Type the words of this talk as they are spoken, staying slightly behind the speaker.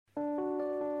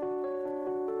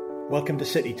Welcome to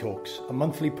City Talks, a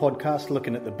monthly podcast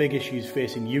looking at the big issues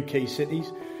facing UK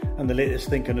cities and the latest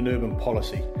thinking on urban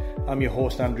policy. I'm your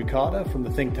host, Andrew Carter, from the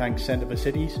think tank Centre for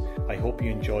Cities. I hope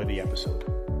you enjoy the episode.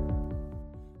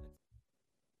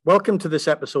 Welcome to this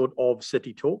episode of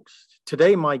City Talks.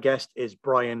 Today, my guest is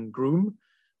Brian Groom.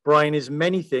 Brian is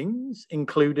many things,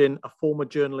 including a former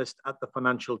journalist at the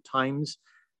Financial Times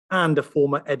and a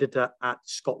former editor at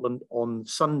Scotland on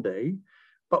Sunday.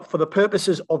 But for the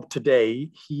purposes of today,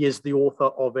 he is the author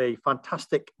of a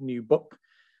fantastic new book,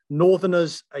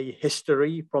 Northerners, A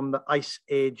History from the Ice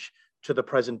Age to the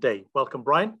Present Day. Welcome,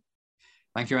 Brian.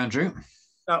 Thank you, Andrew.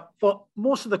 Now, for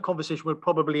most of the conversation, we'll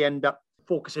probably end up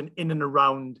focusing in and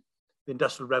around the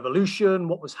Industrial Revolution,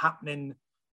 what was happening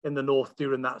in the North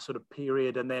during that sort of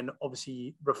period, and then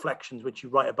obviously reflections, which you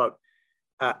write about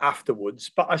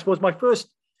afterwards. But I suppose my first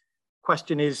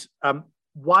question is,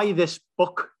 why this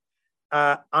book?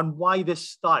 And why this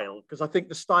style? Because I think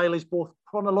the style is both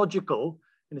chronological,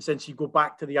 in the sense you go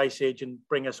back to the Ice Age and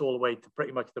bring us all the way to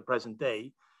pretty much the present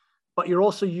day, but you're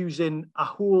also using a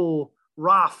whole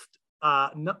raft, a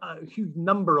huge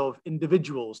number of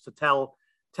individuals to tell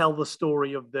the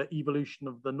story of the evolution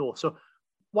of the North. So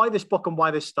why this book and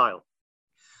why this style?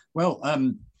 Well,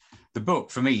 the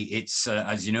book, for me, it's,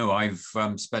 as you know, I've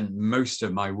spent most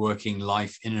of my working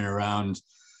life in and around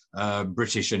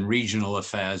British and regional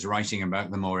affairs, writing about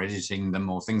them or editing them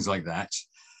or things like that.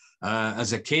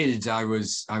 As a kid, I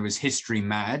was history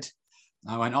mad.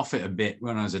 I went off it a bit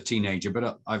when I was a teenager,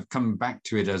 but I've come back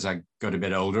to it as I got a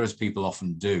bit older, as people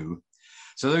often do.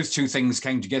 So those two things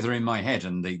came together in my head,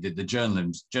 and the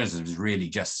journalism is really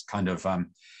just kind of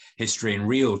history in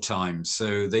real time.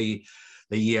 So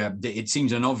it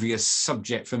seemed an obvious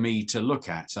subject for me to look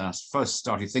at. I first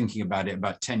started thinking about it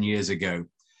about 10 years ago.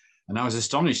 And I was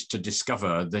astonished to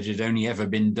discover that it had only ever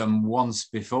been done once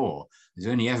before.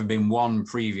 There's only ever been one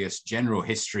previous general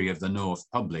history of the North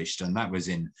published, and that was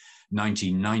in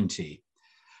 1990.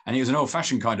 And it was an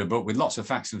old-fashioned kind of book with lots of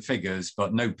facts and figures,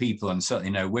 but no people and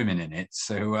certainly no women in it.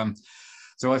 So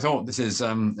I thought this is,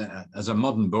 as a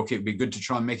modern book, it would be good to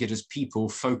try and make it as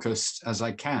people-focused as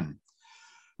I can.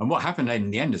 And what happened in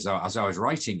the end as I was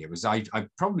writing it was I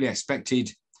probably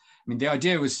expected, the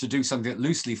idea was to do something that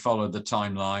loosely followed the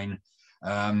timeline,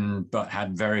 but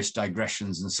had various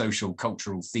digressions and social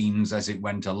cultural themes as it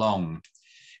went along.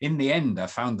 In the end, I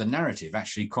found the narrative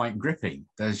actually quite gripping.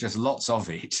 There's just lots of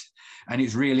it, and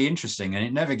it's really interesting.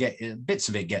 And bits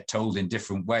of it get told in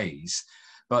different ways,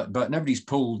 but nobody's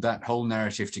pulled that whole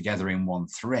narrative together in one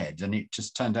thread, and it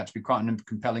just turned out to be quite a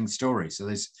compelling story. So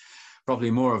there's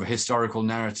probably more of a historical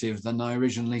narrative than I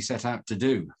originally set out to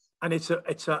do. And it's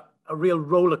a real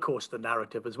roller coaster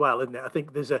narrative as well, isn't it? I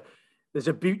think there's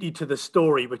a beauty to the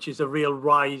story, which is a real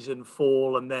rise and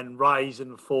fall, and then rise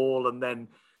and fall, and then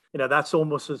that's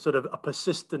almost a sort of a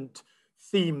persistent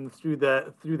theme through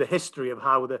the history of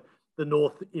how the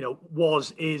North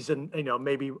was, is, and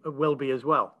maybe will be as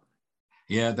well.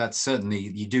 Yeah, that's certainly,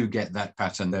 you do get that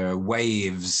pattern. There are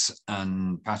waves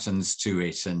and patterns to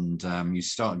it, and you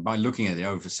start by looking at it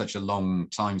over such a long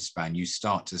time span. You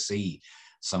start to see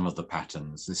some of the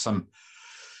patterns. There's some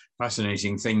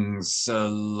fascinating things,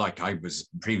 like I was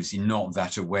previously not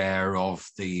that aware of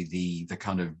the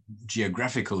kind of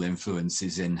geographical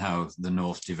influences in how the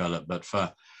North developed, but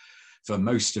for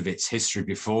most of its history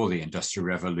before the Industrial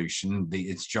Revolution,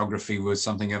 its geography was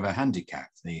something of a handicap.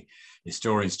 The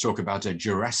historians talk about a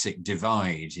Jurassic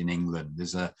divide in England.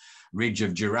 There's a ridge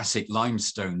of Jurassic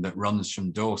limestone that runs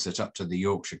from Dorset up to the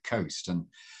Yorkshire coast, and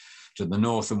to the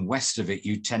north and west of it,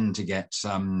 you tend to get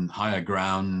higher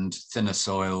ground, thinner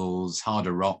soils,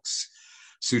 harder rocks,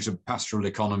 suitable pastoral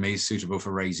economies, suitable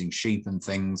for raising sheep and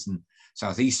things. And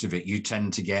southeast of it, you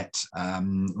tend to get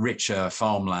richer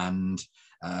farmland,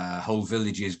 whole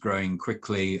villages growing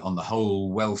quickly, on the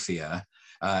whole wealthier.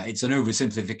 It's an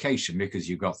oversimplification because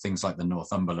you've got things like the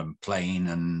Northumberland Plain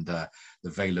and the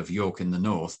Vale of York in the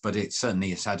north, but it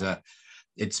certainly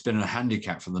it's been a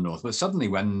handicap for the North. But suddenly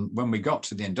when we got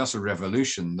to the Industrial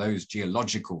Revolution, those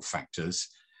geological factors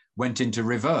went into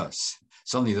reverse.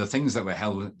 Suddenly the things that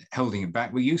were holding it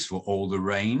back were useful. All the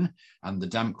rain and the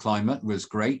damp climate was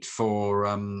great for,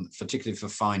 particularly for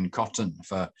fine cotton,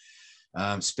 for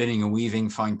spinning and weaving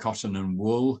fine cotton and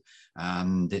wool.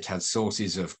 And it had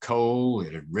sources of coal,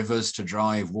 it had rivers to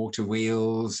drive water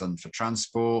wheels and for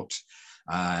transport.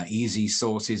 Easy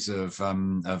sources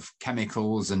of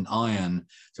chemicals and iron.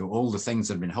 So all the things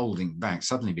that had been holding back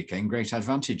suddenly became great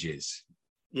advantages.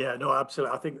 Yeah, no,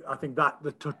 absolutely. I think that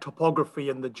the topography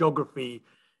and the geography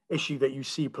issue that you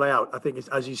see play out, I think, is,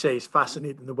 as you say, is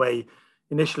fascinating, the way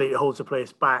initially it holds the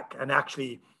place back, and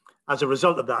actually as a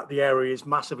result of that, the area is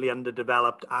massively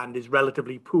underdeveloped and is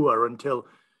relatively poor until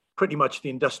pretty much the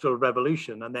Industrial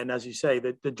Revolution. And then, as you say,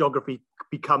 the geography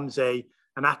becomes a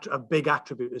big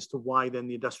attribute as to why then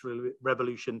the Industrial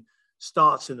Revolution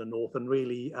starts in the north and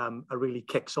really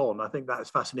kicks on. I think that is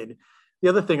fascinating. The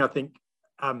other thing I think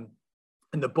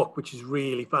in the book, which is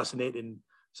really fascinating,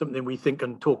 something we think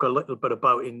and talk a little bit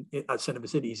about at Centre for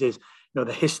Cities, is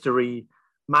the history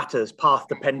matters, path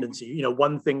dependency.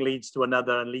 One thing leads to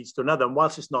another and leads to another. And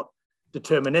whilst it's not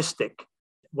deterministic,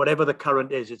 whatever the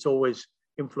current is, it's always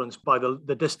influenced by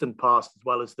the distant past as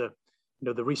well as the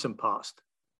recent past.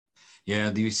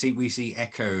 Yeah, we see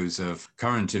echoes of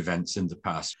current events in the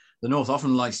past. The North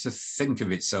often likes to think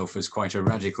of itself as quite a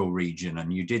radical region,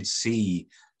 and you did see,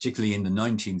 particularly in the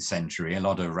 19th century, a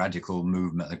lot of radical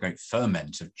movement, the great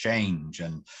ferment of change,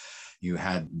 and you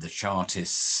had the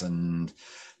Chartists and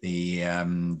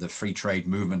the free trade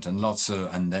movement,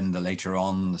 and then later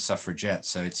on the suffragettes.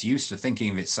 So it's used to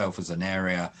thinking of itself as an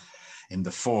area in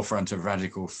the forefront of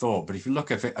radical thought. But if you look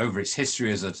at it over its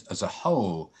history as a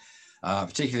whole,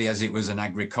 particularly as it was an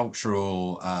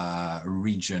agricultural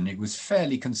region, it was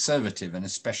fairly conservative, and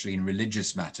especially in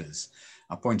religious matters.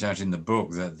 I point out in the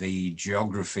book that the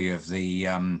geography of the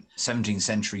 17th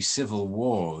century civil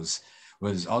wars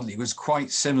was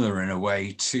quite similar in a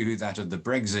way to that of the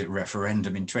Brexit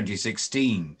referendum in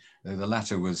 2016, though the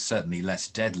latter was certainly less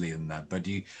deadly than that. But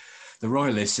the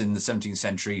Royalists in the 17th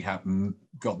century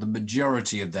got the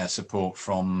majority of their support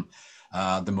from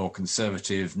the more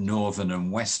conservative northern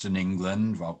and western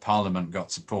England, while Parliament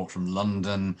got support from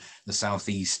London, the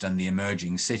southeast, and the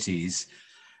emerging cities.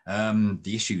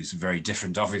 The issues are very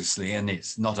different, obviously, and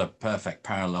it's not a perfect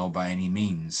parallel by any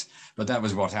means. But that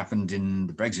was what happened in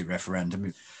the Brexit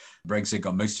referendum. Brexit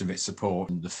got most of its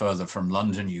support the further from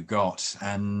London you got,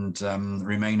 and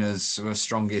Remainers were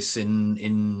strongest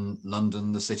in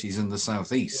London, the cities in the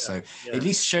southeast. Yeah, so at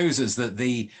least shows us that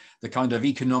the kind of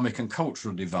economic and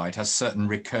cultural divide has certain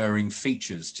recurring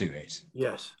features to it.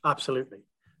 Yes, absolutely.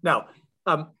 Now,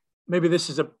 maybe this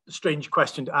is a strange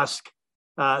question to ask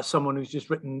someone who's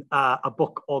just written a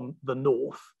book on the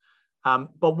North.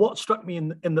 But what struck me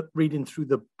in the reading through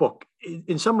the book,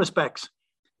 in some respects,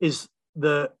 is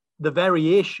the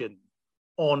variation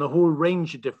on a whole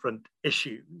range of different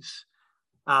issues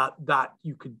that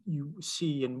you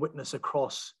see and witness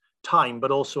across time,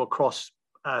 but also across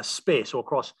space or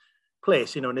across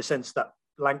place. In a sense that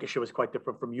Lancashire was quite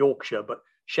different from Yorkshire, but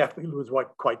Sheffield was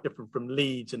quite different from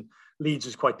Leeds, and Leeds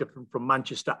was quite different from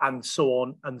Manchester, and so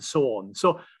on and so on.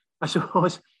 So I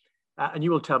suppose, and you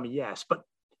will tell me yes, but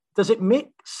does it make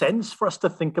sense for us to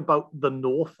think about the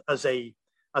North as a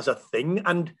thing?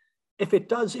 And if it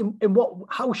does,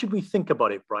 how should we think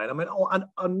about it, Brian? I mean,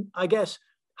 and I guess,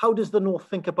 how does the North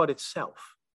think about itself?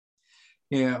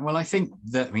 Yeah, well, I think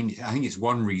it's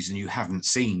one reason you haven't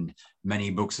seen many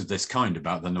books of this kind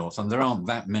about the North, and there aren't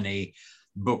that many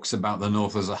books about the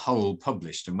North as a whole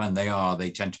published, and when they are, they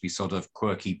tend to be sort of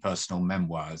quirky personal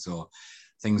memoirs or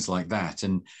things like that.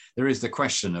 And there is the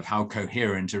question of how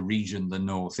coherent a region the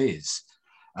North is.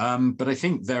 But I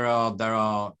think there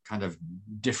are kind of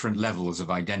different levels of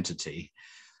identity.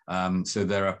 So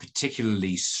there are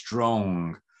particularly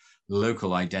strong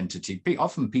local identity,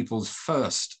 often people's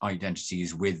first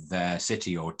identities with their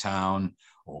city or town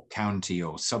or county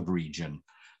or sub-region.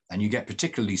 And you get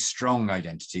particularly strong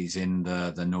identities in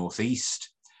the northeast,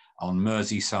 on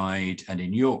Merseyside, and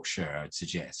in Yorkshire, I'd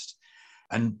suggest.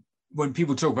 And when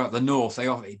people talk about the North,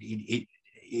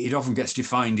 it often gets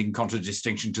defined in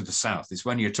contradistinction to the South. It's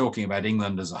when you're talking about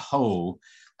England as a whole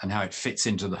and how it fits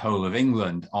into the whole of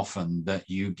England, often that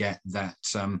you get that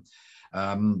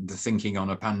the thinking on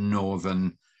a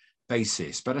pan-northern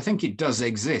basis. But I think it does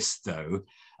exist, though.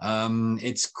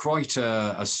 It's quite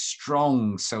a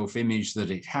strong self-image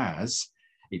that it has.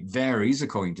 It varies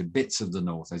according to bits of the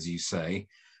North, as you say.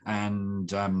 And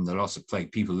there are lots of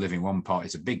people live in one part.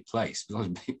 It's a big place. Lots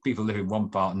of people live in one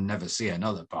part and never see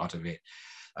another part of it.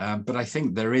 But I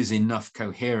think there is enough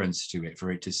coherence to it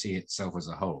for it to see itself as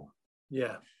a whole.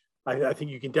 Yeah, I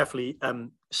think you can definitely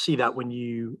see that when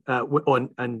you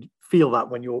and feel that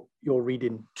when you're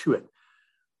reading to it.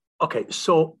 Okay,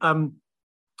 so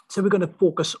we're going to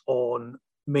focus on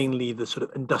mainly the sort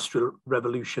of Industrial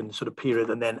Revolution sort of period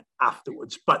and then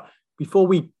afterwards. But before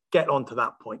we get on to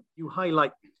that point, you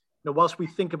highlight, whilst we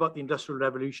think about the Industrial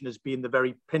Revolution as being the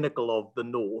very pinnacle of the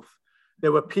North,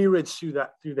 there were periods through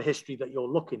the history that you're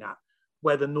looking at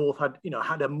where the North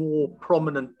had a more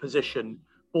prominent position,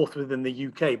 both within the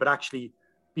UK, but actually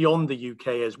beyond the UK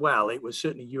as well. It was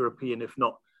certainly European, if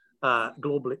not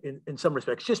global in some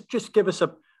respects. Just give us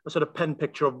a sort of pen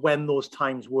picture of when those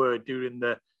times were during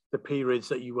the the periods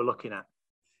that you were looking at?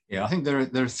 Yeah, I think there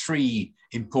are three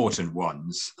important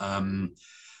ones.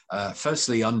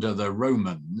 Firstly, under the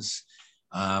Romans,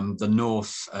 the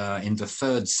North in the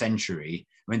 3rd century,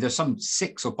 I mean, there's some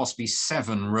 6 or possibly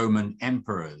 7 Roman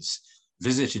emperors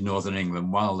visited northern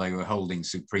England while they were holding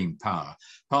supreme power,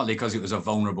 partly because it was a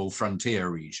vulnerable frontier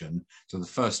region. So the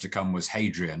first to come was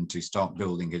Hadrian to start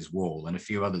building his wall, and a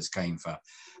few others came for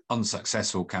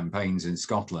unsuccessful campaigns in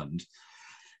Scotland.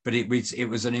 But it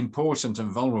was an important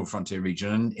and vulnerable frontier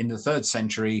region. And in the 3rd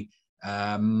century,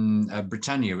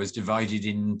 Britannia was divided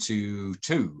into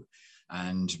 2.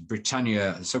 And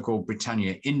Britannia, so-called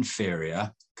Britannia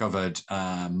Inferior, covered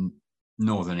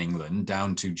northern England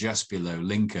down to just below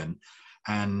Lincoln,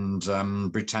 and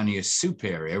Britannia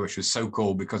Superior, which was so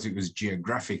called because it was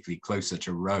geographically closer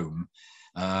to Rome,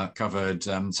 covered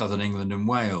southern England and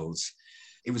Wales.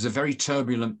 It was a very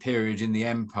turbulent period in the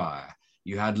empire.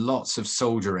 You had lots of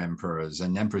soldier emperors,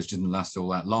 and emperors didn't last all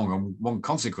that long. And one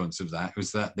consequence of that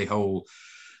was that the whole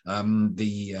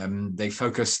they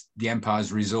focused the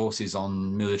empire's resources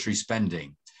on military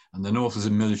spending, and the North was a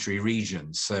military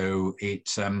region, so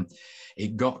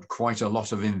it got quite a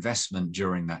lot of investment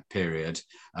during that period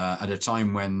at a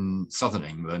time when southern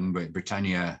England,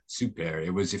 Britannia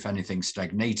Superior, was, if anything,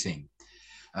 stagnating.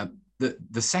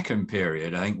 The second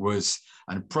period, I think, was,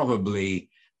 and probably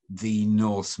the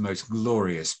North's most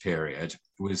glorious period,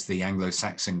 was the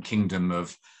Anglo-Saxon kingdom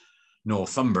of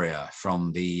Northumbria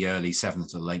from the early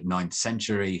 7th to late 9th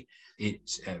century. It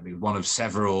one of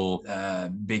several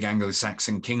big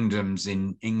Anglo-Saxon kingdoms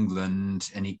in England,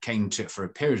 and it came to, for a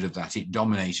period of that, it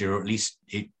dominated, or at least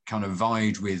it kind of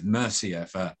vied with Mercia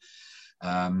for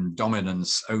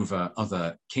dominance over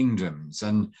other kingdoms.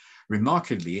 And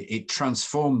remarkably, it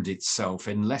transformed itself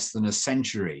in less than a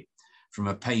century from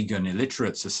a pagan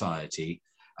illiterate society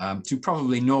to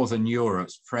probably Northern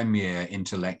Europe's premier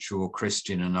intellectual,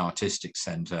 Christian and artistic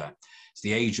center. It's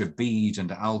the age of Bede and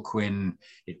Alcuin.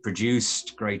 It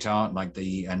produced great art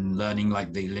and learning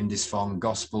like the Lindisfarne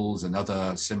Gospels and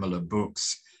other similar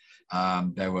books.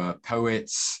 There were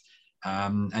poets,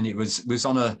 and it was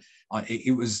on a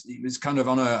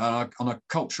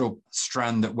cultural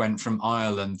strand that went from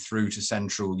Ireland through to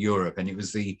Central Europe, and it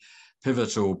was the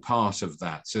pivotal part of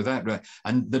that. So that,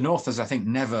 and the North has, I think,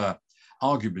 never,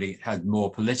 arguably, had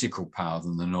more political power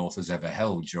than the North has ever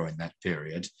held during that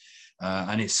period.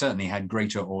 And it certainly had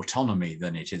greater autonomy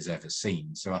than it has ever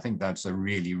seen. So I think that's a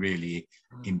really, really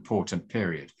important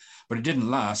period. But it didn't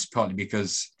last, partly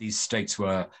because these states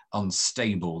were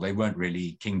unstable. They weren't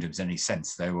really kingdoms in any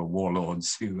sense. They were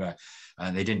warlords who,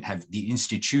 they didn't have the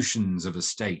institutions of a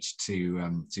state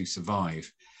to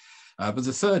survive. But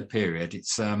the third period,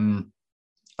 it's a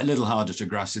little harder to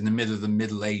grasp. In the middle of the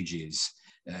Middle Ages,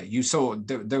 you saw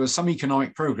there was some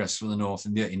economic progress for the North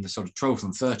in the sort of 12th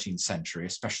and 13th century,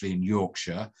 especially in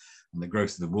Yorkshire, and the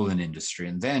growth of the woolen industry.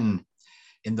 And then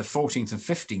in the 14th and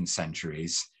 15th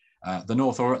centuries, the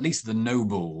North, or at least the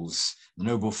nobles, the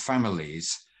noble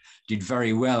families, did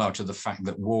very well out of the fact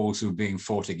that wars were being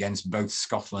fought against both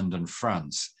Scotland and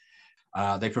France.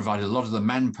 They provided a lot of the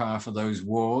manpower for those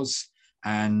wars,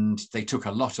 and they took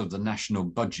a lot of the national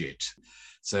budget.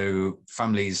 So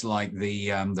families like the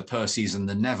Percys and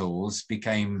the Nevilles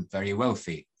became very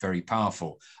wealthy, very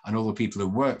powerful, and all the people who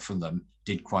worked for them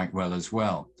did quite well as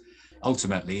well.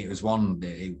 Ultimately, it was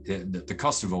the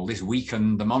cost of all this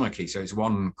weakened the monarchy, so it's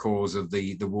one cause of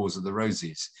the Wars of the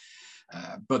Roses.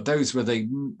 But those were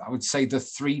I would say, the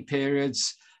three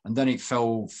periods, and then it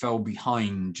fell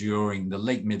behind during the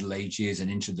late Middle Ages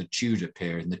and into the Tudor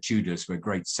period, and the Tudors were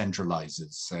great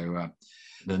centralizers. So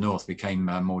the North became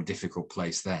a more difficult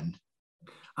place then.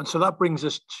 And so that brings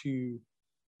us to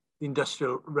the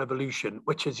Industrial Revolution,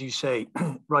 which, as you say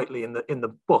rightly in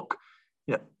the book,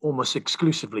 almost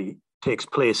exclusively takes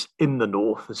place in the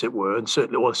North, as it were, and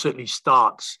certainly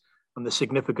starts when the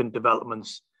significant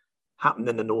developments happened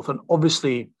in the North. And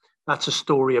obviously, that's a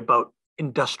story about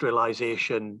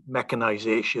industrialization,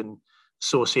 mechanization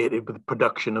associated with the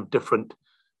production of different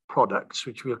products,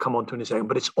 which we'll come on to in a second.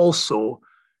 But it's also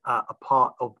a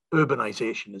part of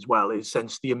urbanization as well, in a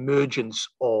sense, the emergence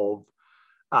of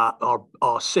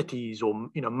our cities,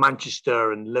 or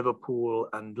Manchester and Liverpool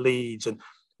and Leeds and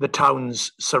the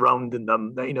towns surrounding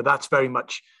them. That's very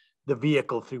much the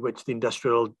vehicle through which the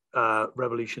Industrial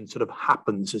Revolution sort of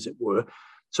happens, as it were.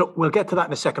 So we'll get to that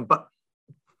in a second. But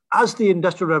as the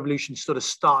Industrial Revolution sort of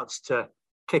starts to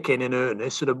kick in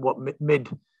earnest, sort of what mid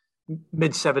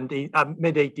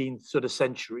 18th sort of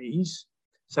centuries,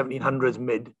 1700s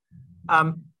mid.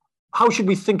 How should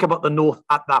we think about the North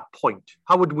at that point?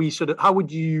 How would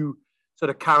you sort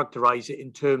of characterize it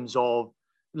in terms of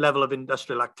level of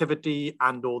industrial activity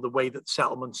and or the way that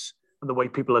settlements and the way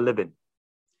people are living?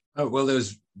 Oh, well,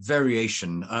 there's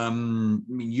variation. I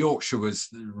mean, Yorkshire was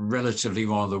relatively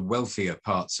one of the wealthier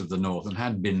parts of the north and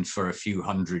had been for a few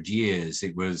hundred years.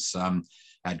 It was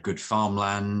had good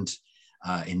farmland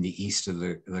in the east of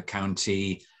the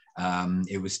county.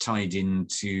 It was tied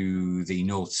into the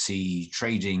North Sea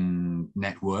trading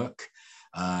network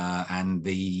and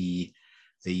the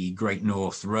Great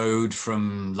North Road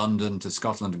from London to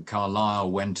Scotland and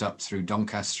Carlisle went up through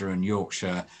Doncaster and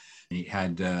Yorkshire. It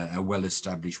had a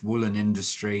well-established woolen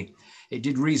industry. It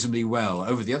did reasonably well.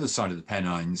 Over the other side of the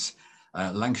Pennines,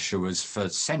 Lancashire was for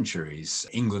centuries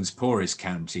England's poorest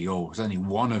county, or was only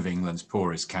one of England's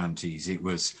poorest counties. It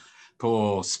was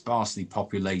poor, sparsely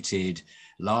populated,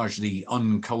 largely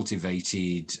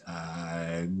uncultivated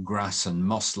grass and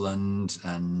mossland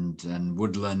and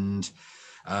woodland.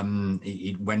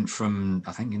 It went from,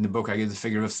 I think in the book I gave the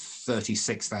figure of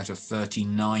 36th out of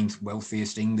 39th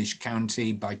wealthiest English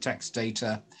county by tax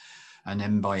data, and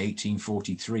then by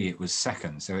 1843 it was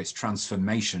second. So its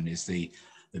transformation is the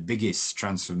biggest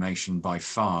transformation by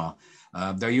far.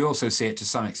 Though you also see it to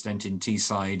some extent in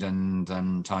Teesside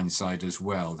and Tyneside as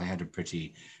well. They had a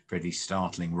pretty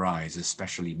startling rise,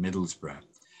 especially Middlesbrough.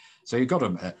 So you've got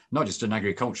not just an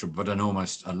agricultural, but an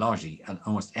almost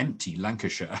empty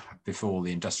Lancashire before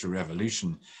the Industrial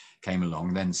Revolution came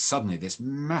along. Then suddenly this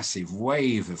massive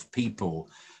wave of people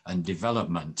and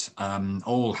development,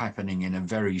 all happening in a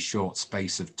very short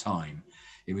space of time.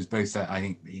 It was both, I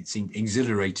think, it seemed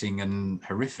exhilarating and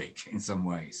horrific in some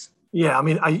ways. Yeah, I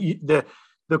mean,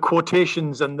 the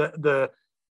quotations and the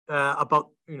about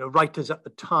writers at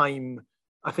the time,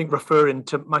 I think referring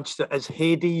to Manchester as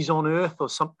Hades on Earth or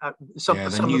some. Yeah,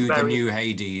 the new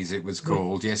Hades it was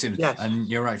called. Yes, yes. And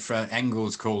you're right.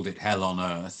 Engels called it Hell on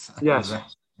Earth. Yes.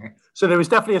 So there was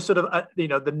definitely a sort of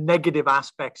the negative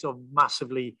aspects of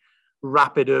massively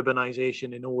rapid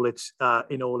urbanization in all its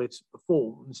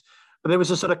forms, but there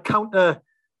was a sort of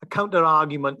counter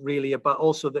argument really about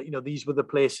also that these were the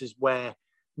places where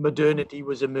modernity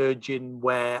was emerging,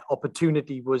 where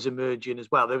opportunity was emerging as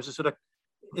well. There was a sort of,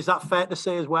 is that fair to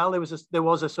say as well? There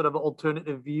was a sort of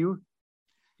alternative view.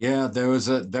 Yeah, there was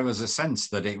a sense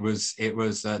that it was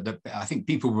that I think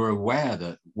people were aware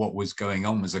that what was going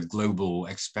on was a global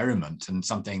experiment and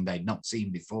something they'd not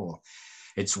seen before.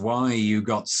 It's why you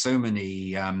got so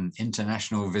many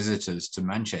international visitors to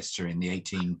Manchester in the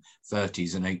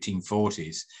 1830s and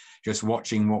 1840s, just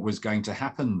watching what was going to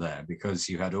happen there, because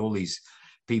you had all these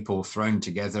people thrown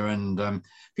together, and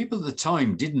people at the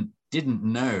time didn't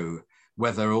know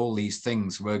whether all these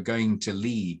things were going to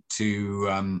lead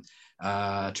to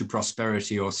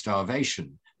prosperity or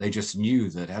starvation. They just knew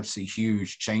that absolutely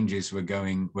huge changes were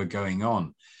going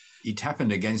on. It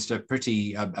happened against a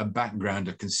background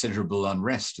of considerable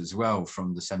unrest as well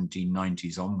from the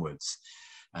 1790s onwards,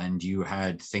 and you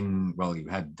had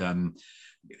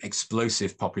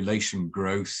explosive population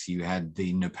growth. You had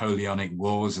the Napoleonic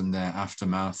Wars and their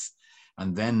aftermath,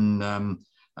 and then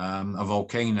a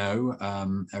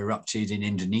volcano erupted in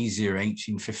Indonesia in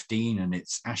 1815, and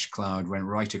its ash cloud went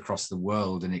right across the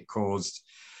world, and it caused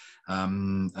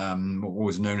what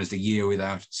was known as the year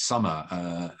without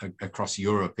summer across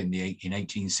Europe in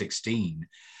 1816.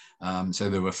 So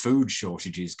there were food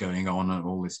shortages going on at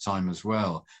all this time as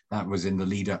well. That was in the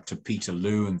lead up to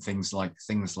Peterloo and things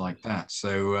like that.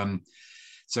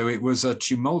 So it was a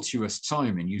tumultuous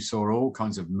time, and you saw all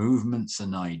kinds of movements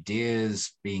and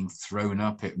ideas being thrown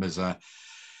up. It was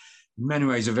in many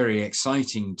ways a very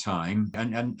exciting time,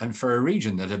 and for a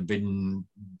region that had been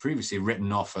previously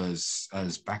written off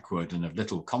as backward and of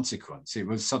little consequence, it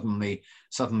was suddenly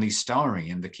starring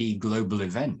in the key global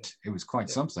event. It was quite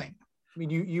something. I mean,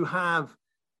 you have,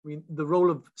 the role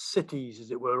of cities,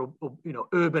 as it were,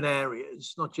 urban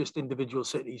areas, not just individual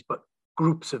cities, but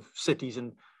groups of cities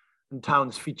and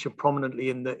towns feature prominently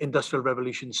in the Industrial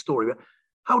Revolution story.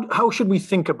 How should we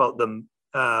think about them,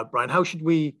 Brian? How should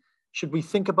we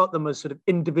think about them as sort of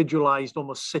individualized,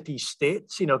 almost city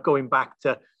states, going back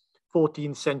to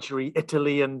 14th century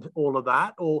Italy and all of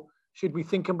that? Or should we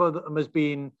think about them as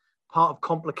being part of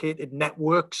complicated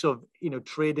networks of,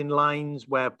 trading lines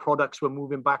where products were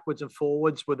moving backwards and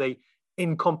forwards? Were they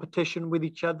in competition with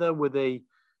each other? Were they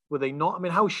not? I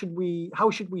mean, how should we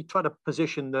try to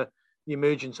position the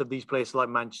emergence of these places like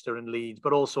Manchester and Leeds,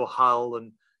 but also Hull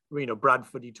and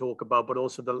Bradford you talk about, but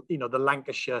also the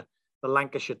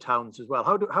Lancashire towns as well?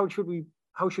 How should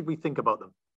we think about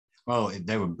them? Well,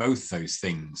 they were both those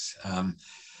things.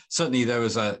 Certainly, there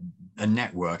was a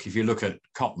network. If you look at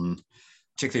cotton,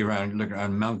 particularly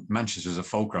around Manchester as a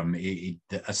fulcrum,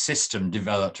 a system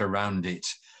developed around it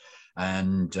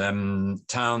And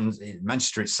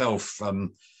Manchester itself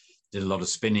did a lot of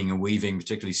spinning and weaving,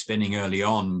 particularly spinning early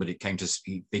on, but it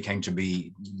became to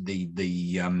be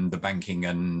the banking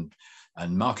and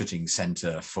marketing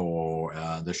centre for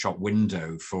the shop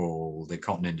window for the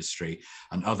cotton industry.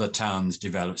 And other towns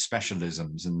developed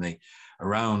specialisms, and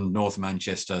around North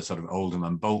Manchester, sort of Oldham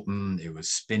and Bolton, it was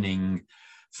spinning.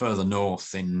 Further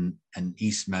north in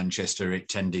East Manchester, it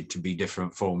tended to be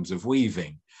different forms of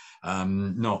weaving.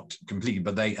 Not completely,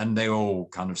 but they all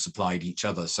kind of supplied each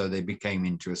other, so they became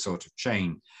into a sort of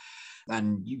chain.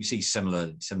 And you see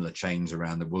similar chains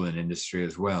around the woolen industry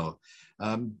as well.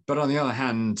 But on the other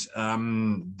hand,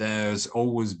 there's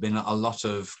always been a lot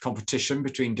of competition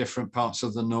between different parts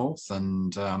of the north,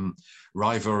 and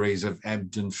rivalries have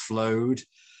ebbed and flowed.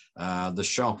 The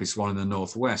sharpest one in the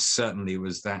northwest certainly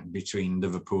was that between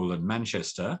Liverpool and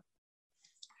Manchester,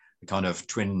 the kind of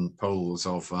twin poles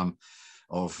of the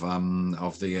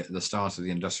start of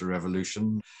the Industrial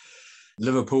Revolution.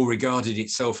 Liverpool regarded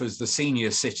itself as the senior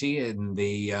city in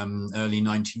the early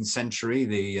 19th century.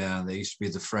 There used to be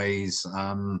the phrase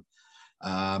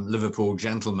Liverpool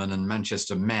gentlemen and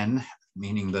Manchester men,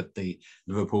 meaning that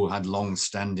Liverpool had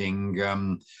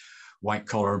long-standing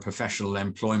white-collar and professional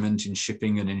employment in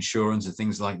shipping and insurance and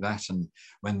things like that. And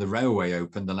when the railway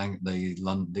opened, the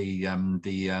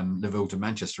Liverpool to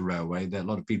Manchester railway, a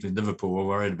lot of people in Liverpool were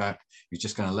worried about you're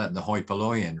just going to let the hoi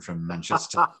polloi in from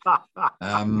Manchester.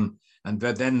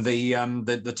 But then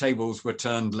the tables were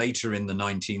turned later in the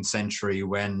 19th century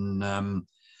when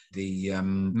the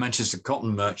Manchester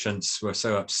cotton merchants were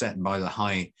so upset by the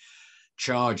high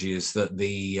charges that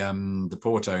the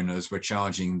port owners were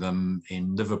charging them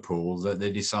in Liverpool that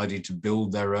they decided to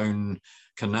build their own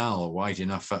canal wide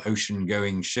enough for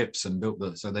ocean-going ships, and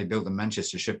so they built the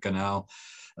Manchester Ship Canal,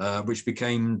 which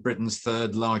became Britain's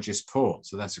third largest port.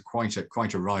 So that's quite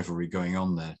a rivalry going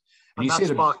on there. And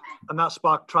that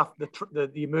sparked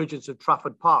the emergence of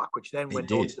Trafford Park, which then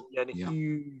went on to be a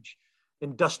huge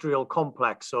industrial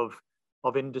complex of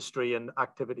industry and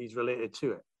activities related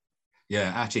to it.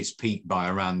 Yeah, at its peak by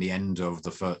around the end of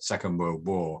the Second World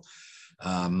War,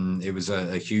 it was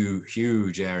a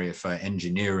huge area for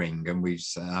engineering,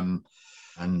 and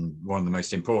one of the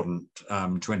most important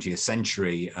 20th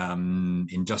century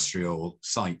industrial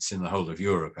sites in the whole of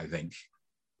Europe, I think.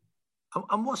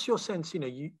 And what's your sense?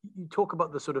 You talk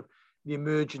about the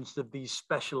emergence of these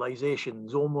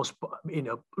specializations, almost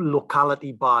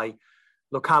locality by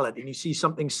locality, and you see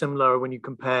something similar when you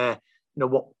compare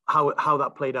how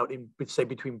that played out in, say,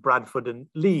 between Bradford and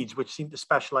Leeds, which seem to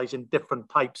specialize in different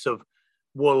types of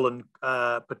wool and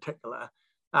particular,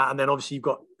 and then obviously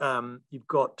you've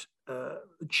got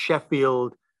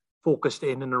Sheffield focused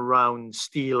in and around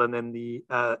steel, and then the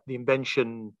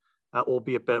invention,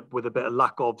 albeit with a bit of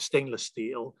lack of stainless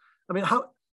steel. I mean, how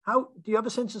do you have a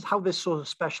sense of how this sort of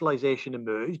specialization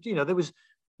emerged? There was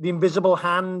the invisible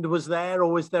hand was there,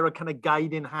 or was there a kind of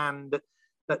guiding hand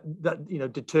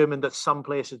that determined that some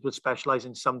places would specialize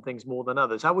in some things more than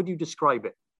others? How would you describe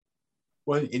it?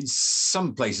 Well, in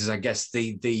some places, I guess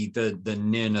the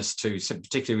nearness to,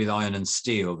 particularly with iron and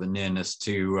steel, the nearness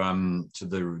to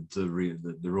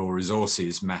the raw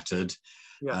resources mattered.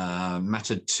 Yeah.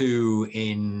 Mattered too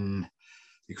in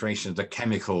the creation of the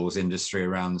chemicals industry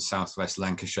around southwest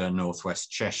Lancashire, northwest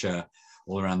Cheshire,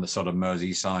 all around the sort of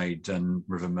Merseyside and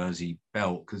River Mersey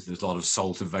belt, because there's a lot of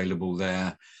salt available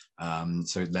there.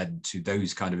 So it led to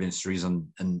those kind of industries, and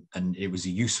it was a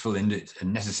useful and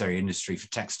necessary industry for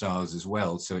textiles as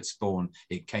well. So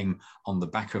it came on the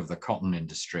back of the cotton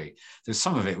industry. So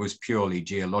some of it was purely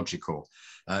geological.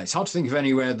 It's hard to think of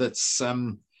anywhere that's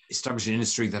established an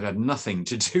industry that had nothing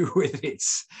to do with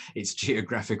its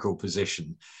geographical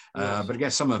position. Yes. But I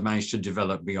guess some have managed to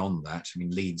develop beyond that. I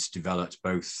mean, Leeds developed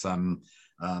both,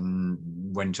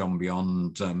 went on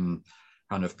beyond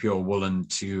kind of pure woolen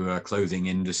to clothing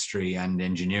industry and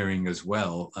engineering as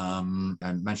well. And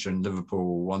mentioned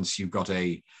Liverpool, once you've got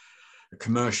a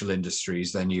commercial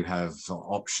industries, then you have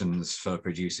options for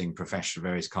producing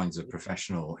various kinds of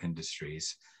professional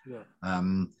industries. Yeah.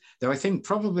 Though I think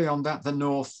probably on that, the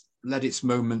North let its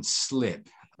moment slip.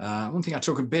 One thing I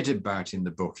talk a bit about in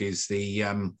the book is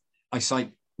I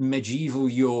cite medieval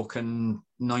York and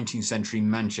 19th century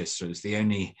Manchester as the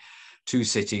only two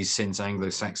cities since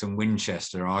Anglo-Saxon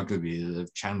Winchester, arguably,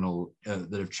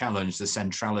 that have challenged the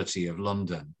centrality of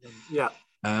London. Yeah.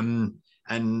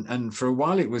 And for a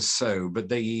while it was so, but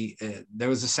there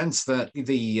was a sense that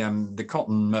the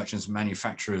cotton merchants and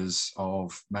manufacturers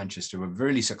of Manchester were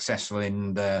really successful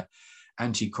in their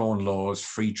anti-corn laws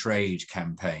free trade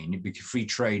campaign. Free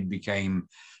trade became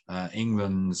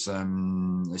England's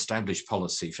established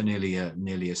policy for nearly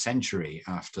a century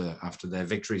after their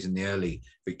victories in the early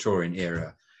Victorian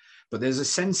era. But there's a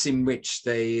sense in which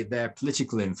their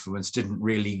political influence didn't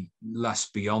really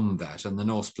last beyond that, and the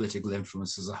North's political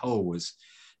influence as a whole was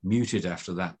muted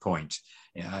after that point,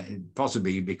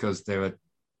 possibly because they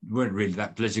weren't really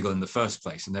that political in the first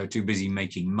place, and they were too busy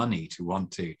making money to want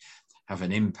to have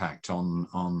an impact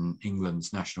on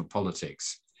England's national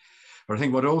politics. But I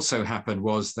think what also happened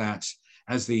was that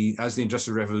as the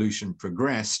Industrial Revolution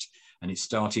progressed, and it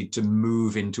started to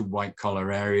move into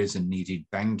white-collar areas and needed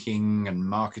banking and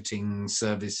marketing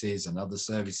services and other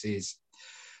services,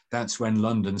 that's when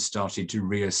London started to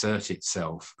reassert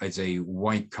itself as a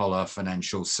white-collar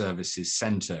financial services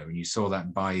centre. And you saw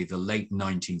that by the late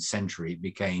 19th century, it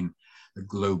became the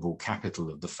global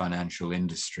capital of the financial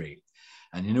industry.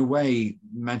 And in a way,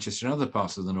 Manchester and other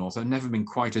parts of the North have never been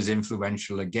quite as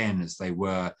influential again as they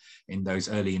were in those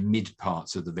early and mid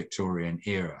parts of the Victorian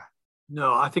era.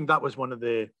 No, I think that was one of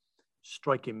the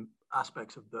striking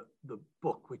aspects of the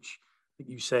book, which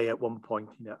you say at one point,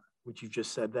 which you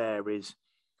just said there, is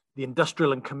the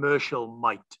industrial and commercial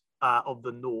might of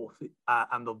the North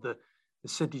and of the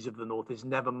cities of the North is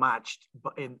never matched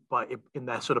in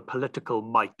their sort of political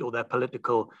might or their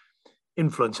political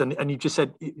influence. And you just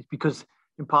said it's because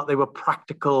in part they were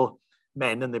practical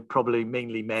men, and they're probably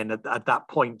mainly men at that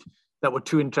point, that were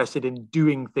too interested in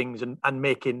doing things and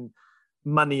making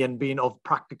money and being of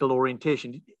practical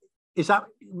orientation. Is that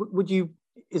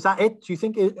it? Do you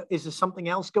think is there something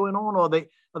else going on, or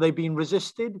are they being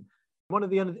resisted? One of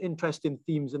the interesting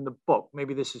themes in the book,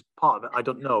 maybe this is part of it, I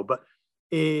don't know, but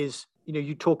is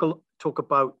you talk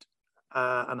about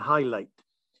and highlight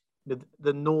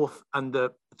the North and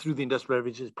through the Industrial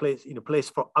Revolution place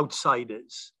for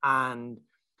outsiders and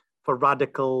for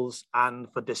radicals and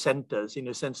for dissenters. In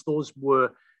a sense, those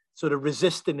were sort of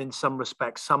resisting in some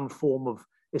respects some form of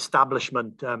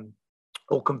establishment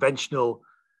or conventional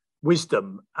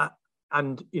wisdom.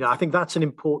 And I think that's an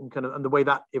important kind of, and the way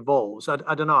that evolves.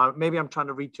 I don't know, maybe I'm trying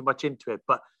to read too much into it,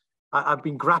 but I've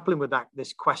been grappling with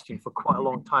this question for quite a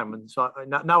long time. And so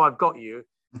now I've got you.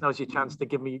 Now's your chance to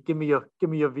give me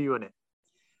your view on it.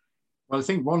 Well, I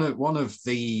think one of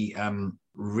the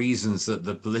reasons that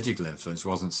the political influence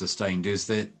wasn't sustained is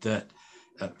that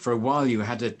for a while you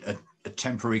had a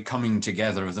temporary coming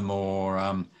together of the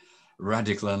more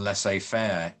radical and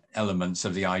laissez-faire elements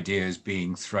of the ideas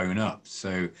being thrown up.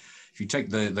 So if you take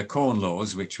the Corn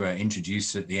Laws, which were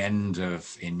introduced in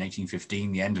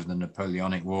 1815, the end of the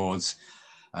Napoleonic Wars,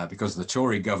 because the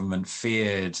Tory government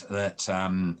feared that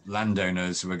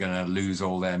landowners were going to lose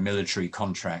all their military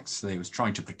contracts. So it was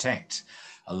trying to protect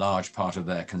a large part of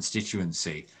their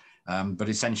constituency. But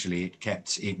essentially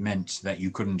it meant that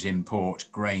you couldn't import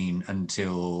grain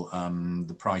until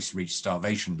the price reached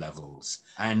starvation levels.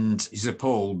 And it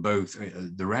appalled both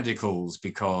the radicals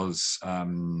because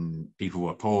people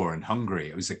were poor and hungry.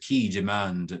 It was a key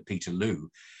demand at Peterloo,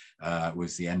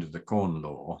 was the end of the Corn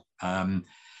Law.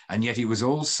 And yet it was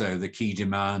also the key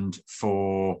demand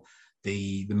for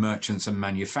the merchants and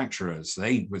manufacturers.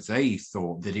 They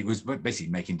thought that it was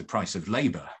basically making the price of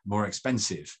labor more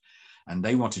expensive. And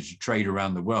they wanted to trade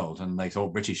around the world, and they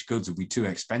thought British goods would be too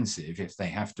expensive if they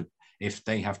have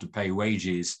to pay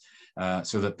wages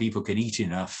so that people can eat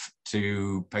enough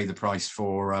to pay the price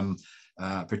for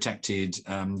protected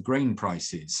grain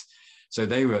prices. So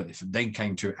they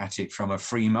came at it from a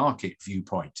free market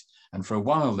viewpoint. And for a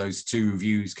while, those two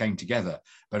views came together,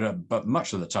 but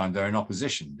much of the time they're in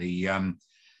opposition. The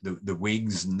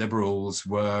Whigs and Liberals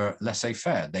were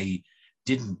laissez-faire. They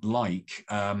didn't like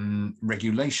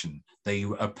regulation. They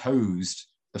opposed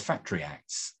the Factory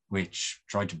Acts, which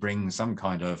tried to bring some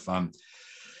kind of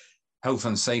health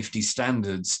and safety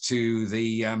standards to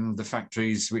the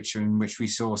factories, in which we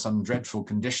saw some dreadful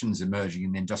conditions emerging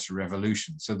in the Industrial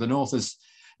Revolution. So the North has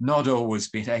not always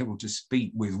been able to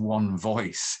speak with one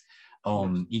voice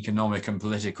on economic and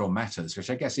political matters,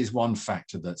 which I guess is one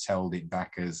factor that's held it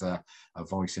back as a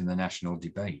voice in the national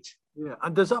debate. Yeah,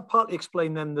 and does that partly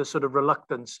explain then the sort of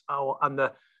reluctance and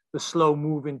the slow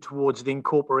moving towards the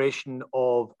incorporation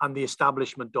of and the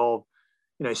establishment of,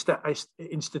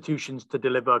 institutions to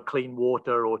deliver clean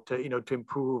water or to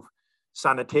improve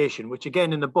sanitation? Which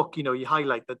again in the book, you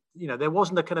highlight that there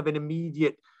wasn't a kind of an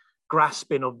immediate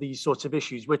grasping of these sorts of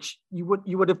issues, which you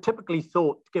would have typically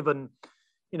thought, given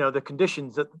the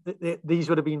conditions, that these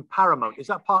would have been paramount. Is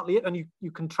that partly it? And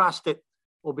you contrast it,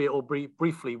 albeit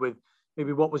briefly, with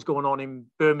maybe what was going on in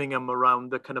Birmingham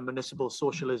around the kind of municipal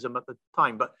socialism at the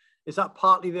time. But is that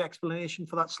partly the explanation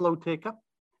for that slow take-up?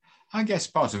 I guess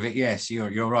part of it, yes.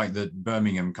 You're right that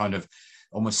Birmingham kind of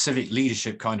almost civic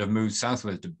leadership kind of moved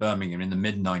southward to Birmingham in the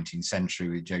mid-19th century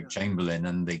with Joe Chamberlain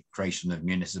and the creation of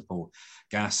municipal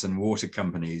gas and water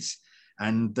companies.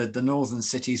 And the northern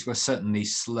cities were certainly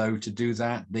slow to do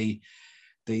that. The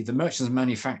merchants and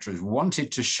manufacturers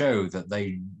wanted to show that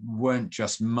they weren't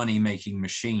just money-making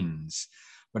machines,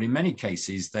 but in many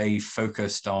cases they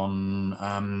focused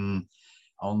on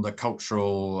the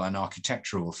cultural and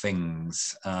architectural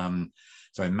things.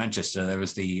 So in Manchester, there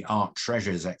was the Art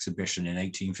Treasures exhibition in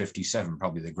 1857,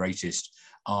 probably the greatest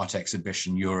art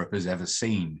exhibition Europe has ever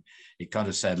seen. It kind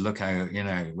of said, look how,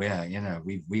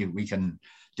 we can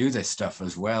do this stuff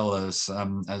as well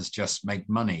as just make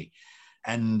money.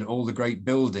 And all the great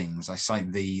buildings, I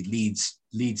cite the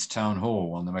Leeds Town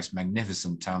Hall, one of the most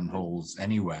magnificent town halls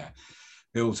anywhere,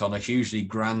 built on a hugely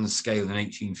grand scale in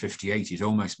 1858. It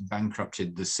almost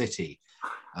bankrupted the city.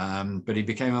 But it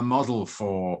became a model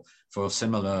for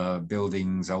similar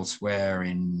buildings elsewhere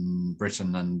in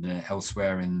Britain and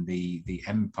elsewhere in the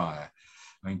empire.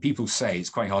 I mean, people say, it's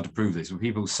quite hard to prove this, but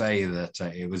people say that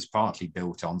it was partly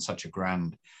built on such a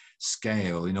grand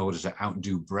scale in order to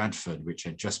outdo Bradford, which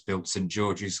had just built St.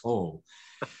 George's Hall.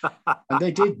 And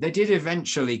they did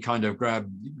eventually kind of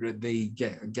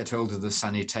get hold of the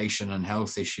sanitation and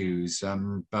health issues,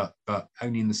 but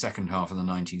only in the second half of the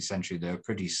 19th century. They were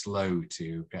pretty slow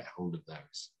to get hold of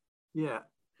those. Yeah,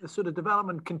 the sort of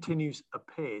development continues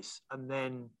apace, and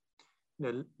then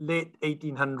late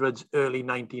 1800s, early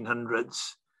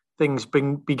 1900s, things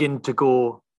begin to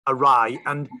go awry.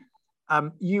 And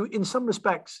you, in some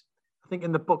respects, I think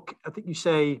in the book, I think you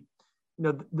say,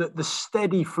 the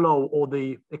steady flow or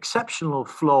the exceptional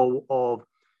flow of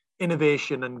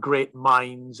innovation and great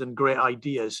minds and great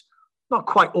ideas, not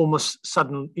quite almost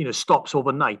sudden, stops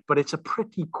overnight, but it's a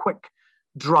pretty quick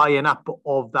drying up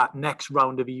of that next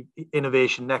round of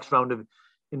innovation, next round of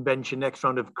invention, next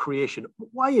round of creation.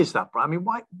 Why is that, Brian? I mean,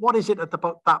 what is it at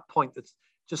about that point that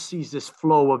just sees this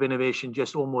flow of innovation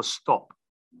just almost stop?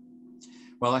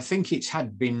 Well, I think it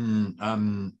had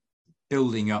been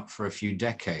building up for a few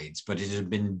decades, but it had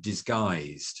been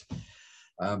disguised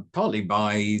partly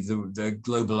by the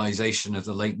globalization of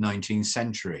the late 19th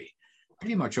century.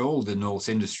 Pretty much all the North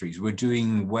industries were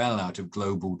doing well out of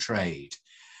global trade.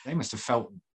 They must have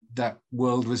felt that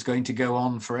world was going to go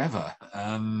on forever.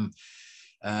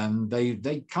 And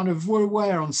they kind of were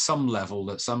aware on some level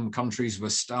that some countries were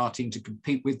starting to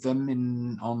compete with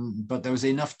them but there was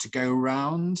enough to go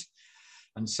around.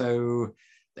 And so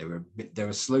they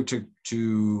were slow to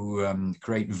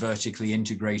create vertically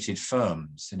integrated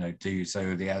firms,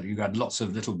 you had lots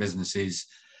of little businesses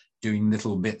doing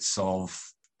little bits of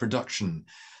production.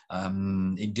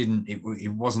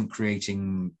 It wasn't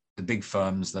creating the big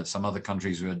firms that some other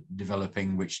countries were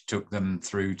developing, which took them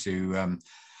through to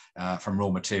from raw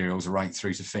materials right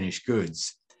through to finished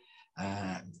goods,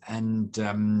 and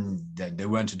they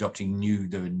weren't adopting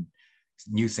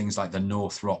new things like the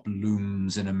Northrop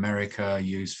looms in America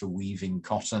used for weaving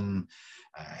cotton.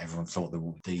 Everyone thought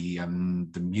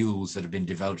the mules that had been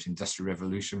developed in the Industrial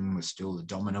Revolution were still the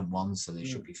dominant ones, so they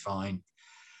should be fine.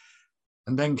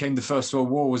 And then came the First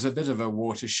World War, was a bit of a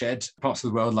watershed. Parts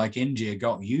of the world like India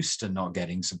got used to not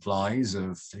getting supplies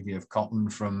of cotton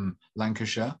from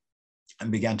Lancashire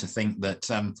and began to think that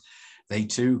they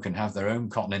too can have their own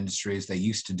cotton industry as they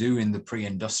used to do in the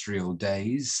pre-industrial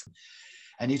days.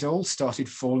 And it all started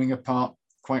falling apart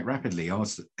quite rapidly,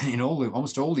 almost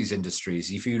all these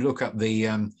industries. If you look up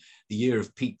the year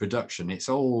of peak production, it's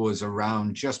always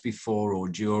around just before or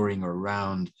during or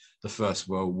around the First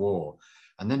World War.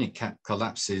 And then it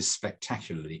collapses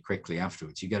spectacularly quickly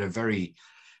afterwards. You get a very,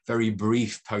 very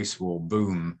brief post-war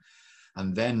boom.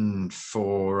 And then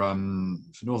for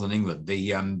Northern England,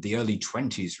 the early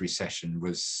 20s recession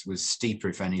was steeper,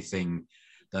 if anything,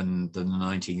 than the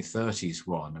 1930s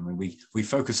one. I mean, we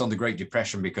focus on the Great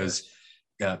Depression because,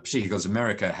 particularly because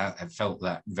America had felt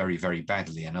that very, very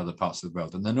badly in other parts of the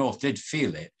world. And the North did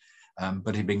feel it,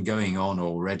 but it had been going on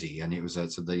already. And it was so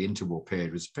the interwar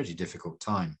period was a pretty difficult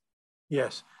time.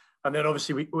 Yes. And then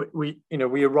obviously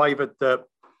we arrive at the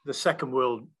Second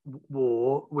World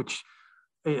War, which,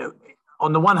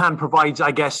 on the one hand provides,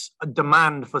 I guess, a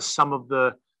demand for some of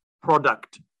the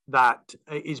product that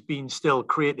is being still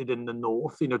created in the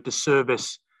North, to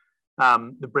service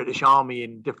the British Army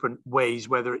in different ways,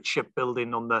 whether it's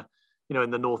shipbuilding on the, in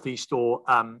the Northeast, or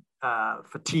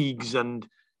fatigues and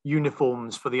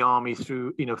uniforms for the Army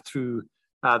through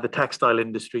the textile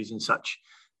industries and such.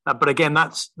 But again,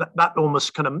 that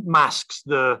almost kind of masks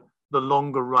the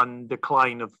longer run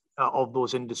decline of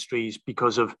those industries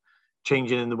because of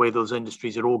changing in the way those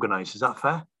industries are organized. Is that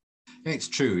fair? It's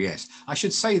true, yes. I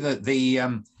should say that the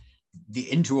the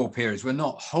interwar periods were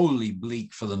not wholly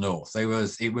bleak for the North.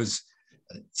 It was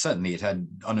certainly, it had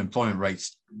unemployment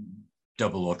rates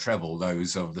double or treble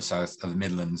those of the South, of the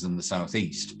Midlands and the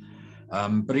Southeast.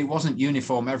 But it wasn't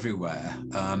uniform everywhere.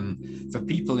 For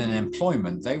people in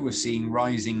employment, they were seeing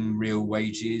rising real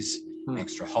wages,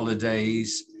 extra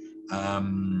holidays.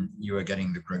 You were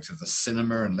getting the growth of the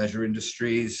cinema and leisure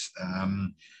industries.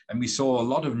 And we saw a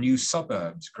lot of new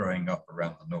suburbs growing up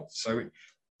around the North. So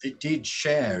it did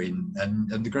share in, and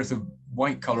the growth of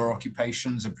white collar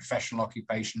occupations and professional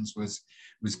occupations was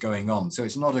going on. So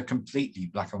it's not a completely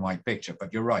black and white picture,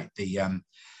 but you're right. The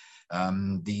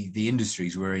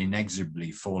industries were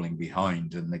inexorably falling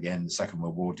behind. And again, the Second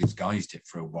World War disguised it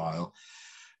for a while.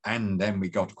 And then we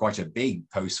got quite a big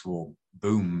post-war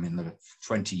boom in the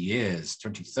 30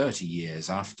 years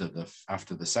after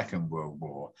the Second World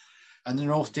War. And the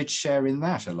North did share in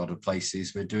that. A lot of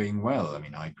places were doing well. I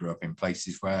mean, I grew up in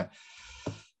places where,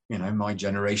 you know, my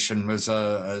generation was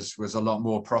a lot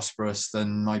more prosperous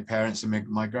than my parents and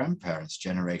my grandparents'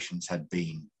 generations had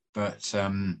been. But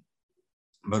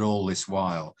all this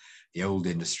while, the old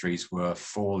industries were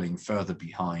falling further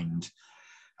behind.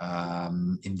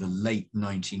 In the late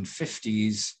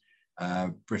 1950s,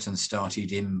 Britain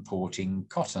started importing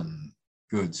cotton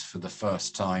goods for the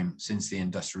first time since the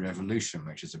Industrial Revolution,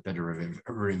 which is a bit of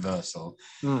a reversal.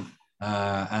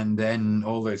 And then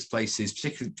all those places,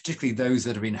 particularly those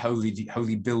that have been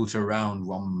wholly built around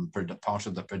one part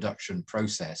of the production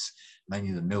process,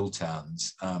 mainly the mill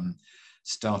towns,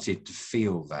 started to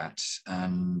feel that.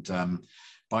 And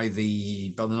by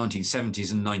the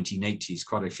 1970s and 1980s,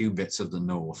 quite a few bits of the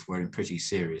North were in pretty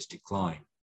serious decline.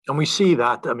 And we see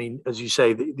that, I mean, as you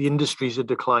say, the industries are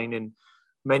declining.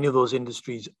 Many of those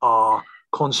industries are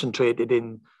concentrated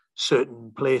in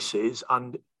certain places,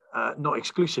 and not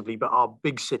exclusively, but our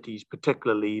big cities,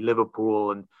 particularly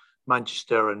Liverpool and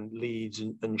Manchester and Leeds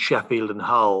and Sheffield and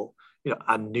Hull, you know,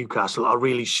 and Newcastle, are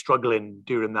really struggling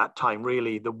during that time.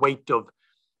 Really, the weight of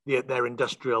their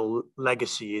industrial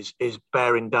legacy is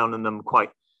bearing down on them quite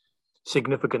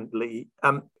significantly.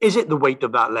 Is it the weight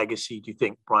of that legacy, do you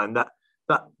think, Brian, that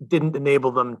didn't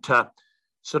enable them to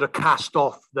sort of cast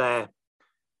off their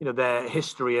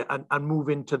history and move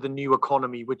into the new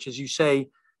economy, which, as you say,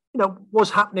 you know, was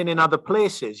happening in other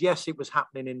places? Yes, it was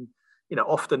happening in, you know,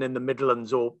 often in the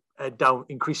Midlands or down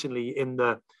increasingly in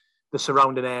the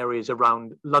surrounding areas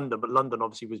around London, but London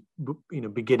obviously was, you know,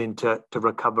 beginning to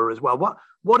recover as well.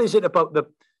 What is it about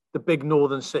the big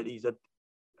northern cities that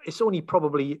it's only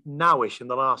probably nowish in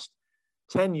the last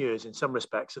 10 years in some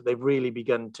respects that they've really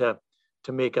begun to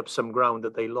make up some ground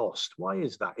that they lost? Why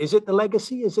is that? Is it the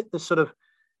legacy? Is it the sort of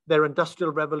their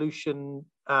industrial revolution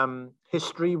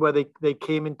history where they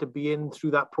came into being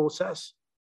through that process?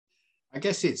 I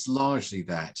guess it's largely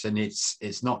that, and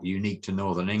it's not unique to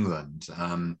Northern England.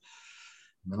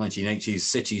 In the 1980s,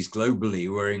 cities globally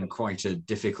were in quite a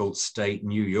difficult state.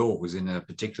 New York was in a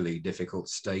particularly difficult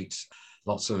state.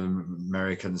 Lots of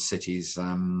American cities.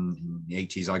 In the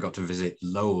 80s, I got to visit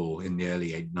Lowell in the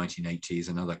early 1980s,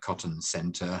 another cotton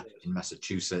center in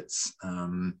Massachusetts,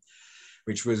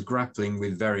 which was grappling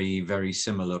with very, very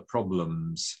similar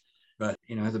problems. But,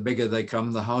 you know, the bigger they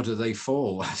come, the harder they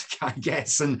fall, I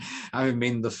guess. And having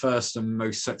been the first and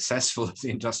most successful of the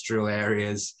industrial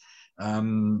areas,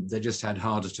 they just had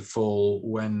harder to fall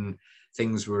when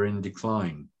things were in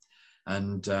decline.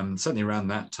 And certainly around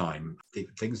that time,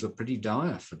 things looked pretty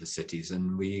dire for the cities.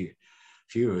 And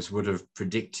few of us would have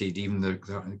predicted even the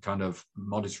kind of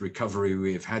modest recovery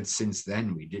we've had since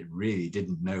then. We really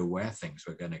didn't know where things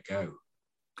were going to go.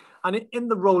 And in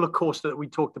the roller coaster that we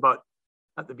talked about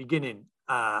at the beginning,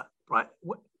 right,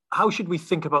 how should we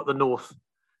think about the North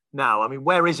now? I mean,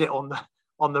 where is it on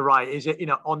the right? Is it, you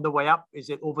know, on the way up? Is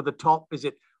it over the top? Is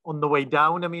it on the way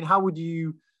down? I mean, how would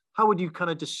you kind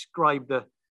of describe the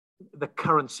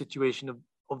current situation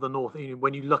of the North, you know,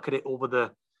 when you look at it over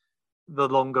the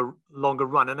longer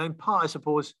run? And in part, I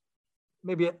suppose,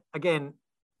 maybe again,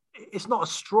 it's not a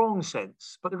strong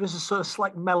sense, but there is a sort of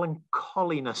slight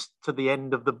melancholiness to the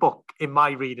end of the book, in my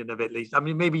reading of it, at least. I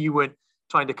mean, maybe you weren't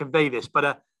trying to convey this,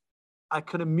 but I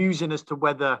kind of musing as to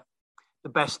whether the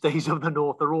best days of the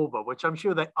North are over, which I'm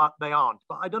sure they aren't.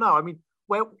 But I don't know. I mean,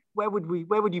 where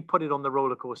would you put it on the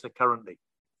roller coaster currently?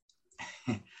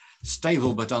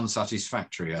 Stable but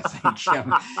unsatisfactory, I think.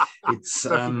 It's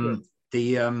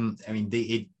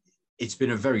it's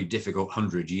been a very difficult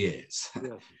 100 years.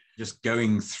 Yes. Just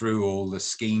going through all the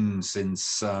schemes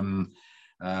since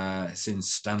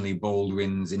Stanley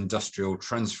Baldwin's Industrial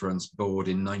Transference Board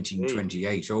in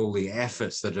 1928, all the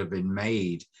efforts that have been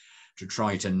made to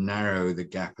try to narrow the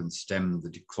gap and stem the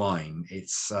decline.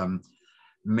 It's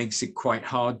makes it quite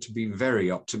hard to be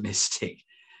very optimistic.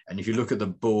 And if you look at the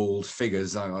bald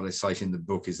figures, what I cite in the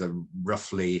book is that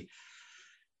roughly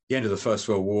the end of the First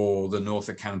World War, the North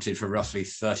accounted for roughly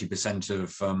 30%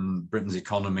 of Britain's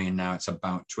economy, and now it's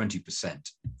about 20%.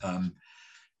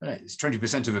 It's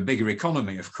 20% of a bigger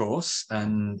economy, of course.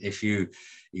 And if you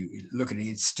look at it,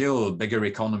 it's still a bigger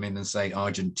economy than, say,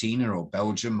 Argentina or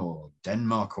Belgium or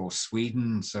Denmark or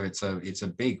Sweden. So it's a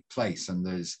big place, and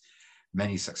there's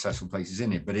many successful places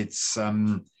in it. But it's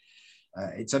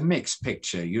a mixed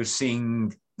picture. You're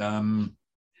seeing, the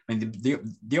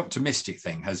optimistic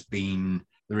thing has been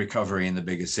the recovery in the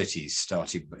bigger cities,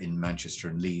 started in Manchester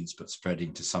and Leeds, but spread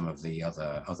into some of the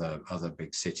other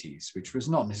big cities, which was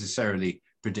not necessarily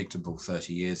predictable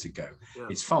 30 years ago. Yeah.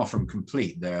 It's far from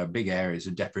complete. There are big areas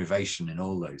of deprivation in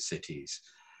all those cities,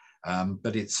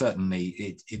 but it's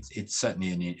certainly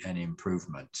an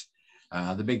improvement.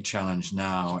 The big challenge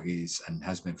now is, and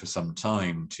has been for some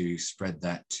time, to spread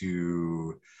that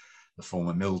to the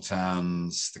former mill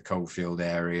towns, the coalfield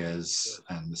areas,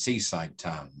 and the seaside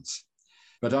towns.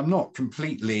 But I'm not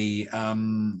completely,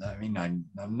 I'm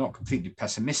not completely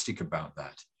pessimistic about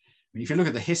that. I mean, if you look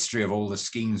at the history of all the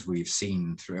schemes we've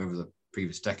seen over the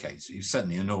previous decades,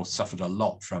 certainly the North suffered a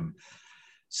lot from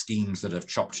schemes that have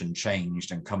chopped and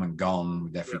changed and come and gone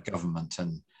with every government,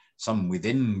 and some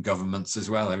within governments as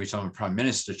well. Every time a prime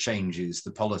minister changes,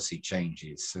 the policy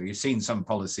changes. So you've seen some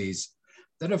policies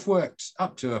that have worked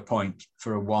up to a point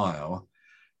for a while,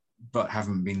 but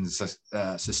haven't been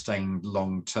sustained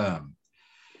long term.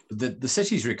 The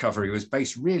city's recovery was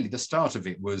based, really, the start of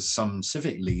it was some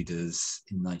civic leaders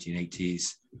in the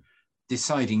 1980s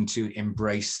deciding to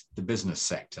embrace the business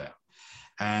sector,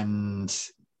 and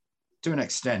to an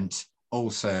extent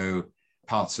also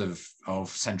parts of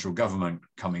central government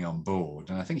coming on board.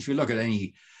 And I think if you look at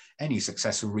any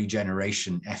successful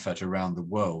regeneration effort around the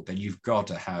world, then you've got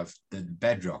to have, the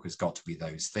bedrock has got to be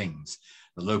those things.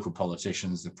 The local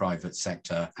politicians, the private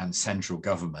sector, and central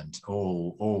government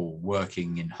all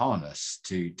working in harness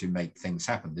to make things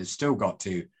happen. There's still got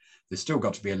to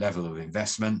be a level of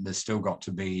investment. There's still got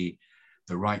to be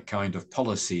the right kind of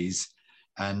policies.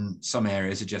 And some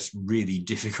areas are just really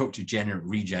difficult to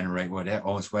regenerate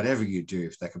almost whatever you do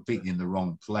if they're completely in the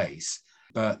wrong place.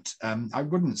 But I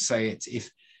wouldn't say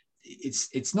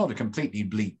it's not a completely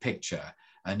bleak picture.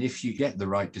 And if you get the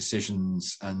right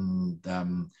decisions,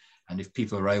 and if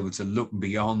people are able to look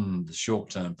beyond the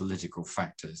short-term political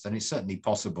factors, then it's certainly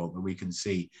possible that we can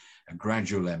see a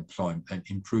gradual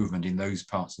improvement in those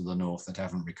parts of the North that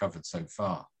haven't recovered so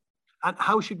far. And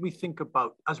how should we think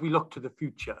about, as we look to the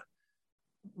future,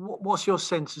 what's your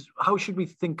sense? How should we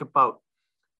think about,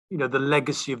 the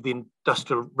legacy of the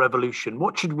Industrial Revolution?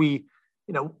 What should we,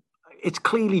 it's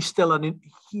clearly still a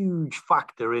huge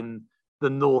factor in the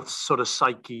North's sort of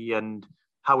psyche and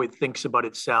how it thinks about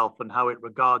itself and how it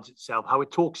regards itself, how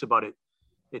it talks about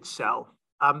itself.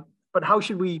 But how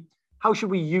should we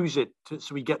use it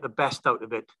so we get the best out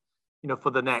of it,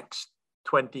 for the next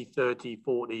 20, 30,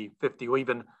 40, 50, or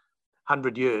even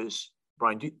 100 years,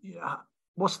 Brian?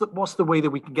 What's the way that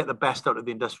we can get the best out of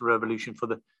the Industrial Revolution for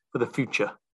the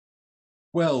future?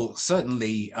 Well,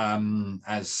 certainly,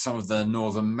 as some of the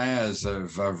northern mayors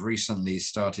have recently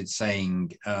started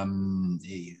saying,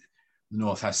 the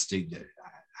North has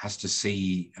to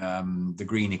see the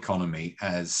green economy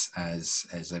as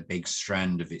a big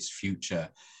strand of its future.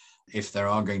 If there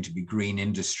are going to be green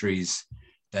industries,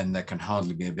 then there can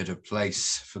hardly be a better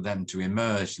place for them to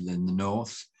emerge than the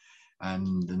North.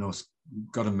 And the North's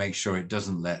got to make sure it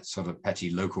doesn't let sort of petty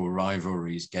local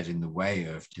rivalries get in the way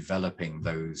of developing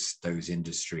those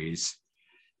industries.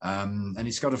 And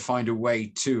it's got to find a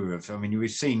way too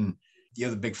we've seen the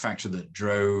other big factor that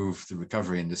drove the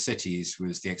recovery in the cities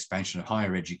was the expansion of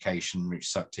higher education,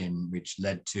 which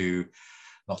led to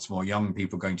lots more young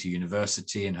people going to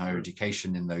university and higher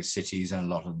education in those cities, and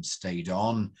a lot of them stayed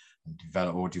on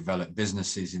and developed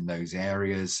businesses in those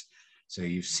areas. So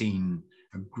you've seen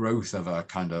a growth of a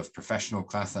kind of professional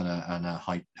class and a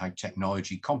high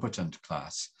technology competent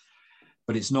class.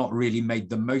 But it's not really made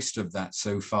the most of that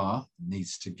so far. It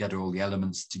needs to get all the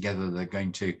elements together. They're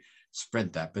going to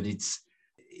spread that, but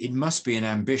it must be an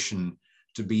ambition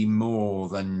to be more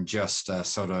than just a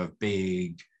sort of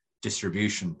big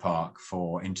distribution park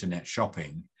for internet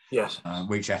shopping. Yes,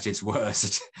 which at its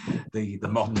worst, the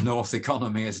modern North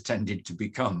economy has tended to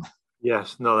become.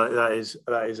 Yes, no, that is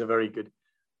a very good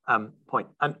point.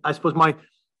 And I suppose my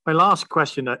last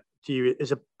question to you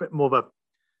is a bit more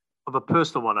of a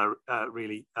personal one,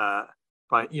 really.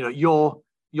 Brian,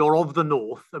 you're of the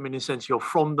North. I mean, in a sense, you're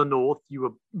from the North. You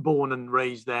were born and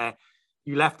raised there.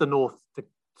 You left the North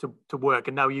to work,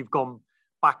 and now you've gone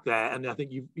back there, and I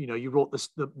think you wrote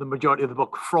the majority of the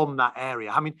book from that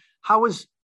area. I mean, how has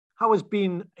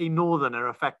being a northerner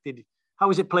affected? How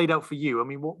has it played out for you? I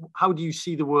mean, how do you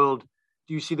see the world?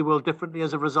 Do you see the world differently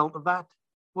as a result of that?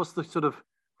 What's the sort of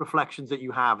reflections that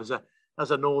you have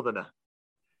as a northerner?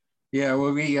 Yeah,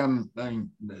 well, my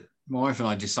wife and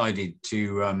I decided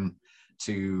to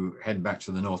head back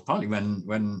to the north, partly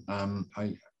when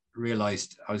I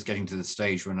realized I was getting to the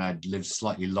stage when I'd lived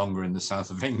slightly longer in the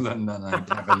south of England than I'd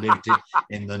ever lived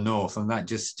in the north, and that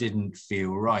just didn't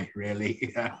feel right,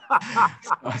 really.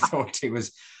 I thought it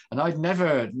was, and I'd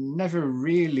never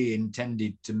really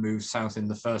intended to move south in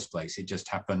the first place. It just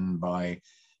happened by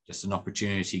just an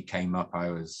opportunity came up. I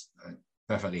was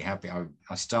perfectly happy.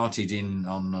 I started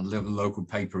on a little local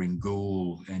paper in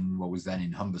Goole, in what was then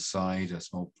in Humberside, a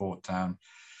small port town.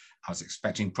 I was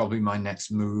expecting probably my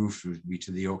next move would be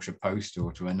to the Yorkshire Post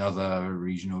or to another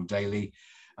regional daily.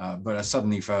 But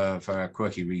suddenly, for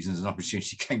quirky reasons, an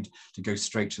opportunity came to go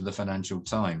straight to the Financial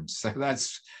Times. So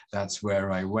that's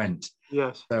where I went.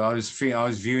 Yes. So I was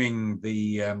viewing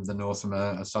the North from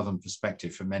a southern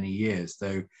perspective for many years,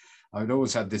 though I'd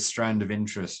always had this strand of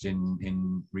interest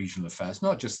in regional affairs,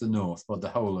 not just the North, but the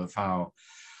whole of how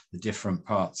the different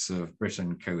parts of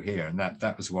Britain cohere. And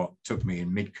that was what took me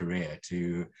in mid-career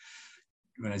to,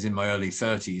 when I was in my early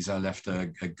 30s, I left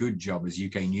a good job as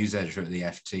UK news editor at the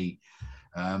FT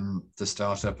to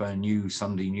start up a new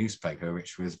Sunday newspaper,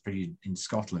 which was pretty in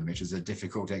Scotland, which was a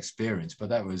difficult experience. But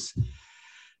that was,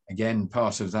 again,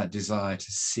 part of that desire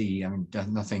to see. I mean,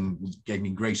 nothing gave me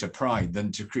greater pride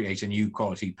than to create a new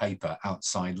quality paper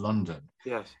outside London.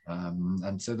 Yes.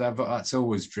 And so that's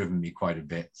always driven me quite a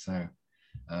bit. So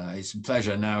it's a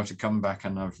pleasure now to come back,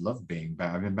 and I've loved being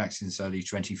back. I've been back since early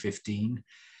 2015.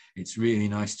 It's really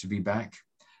nice to be back.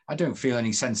 I don't feel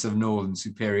any sense of northern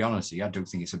superiority. I don't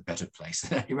think it's a better place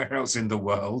than anywhere else in the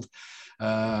world.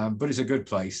 But it's a good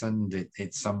place, and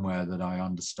it's somewhere that I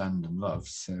understand and love.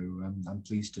 So I'm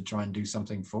pleased to try and do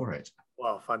something for it.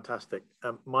 Wow, fantastic.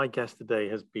 My guest today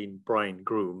has been Brian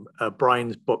Groom.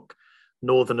 Brian's book,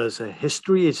 Northerners, A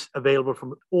History, is available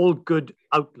from all good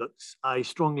outlets. I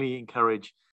strongly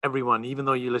encourage everyone, even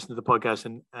though you listen to the podcast,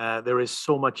 and there is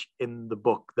so much in the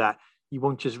book that you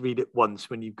won't just read it once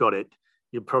when you've got it.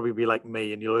 You'll probably be like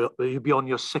me, and you'll be on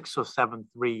your 6th or 7th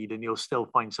read, and you'll still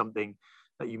find something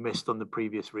that you missed on the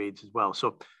previous reads as well.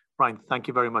 So, Brian, thank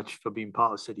you very much for being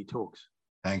part of City Talks.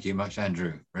 Thank you much,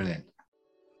 Andrew. Brilliant.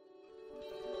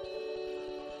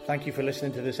 Thank you for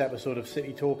listening to this episode of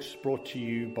City Talks, brought to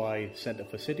you by Centre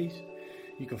for Cities.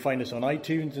 You can find us on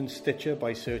iTunes and Stitcher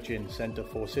by searching Centre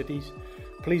for Cities.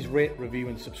 Please rate, review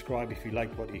and subscribe if you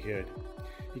liked what you heard.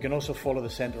 You can also follow the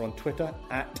Centre on Twitter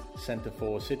at Centre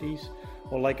for Cities,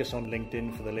 or like us on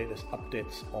LinkedIn for the latest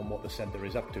updates on what the Centre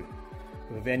is up to. If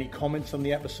you have any comments on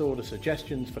the episode or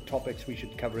suggestions for topics we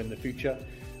should cover in the future,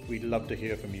 we'd love to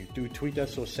hear from you. Do tweet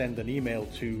us or send an email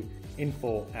to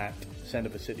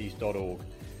info@centreforcities.org.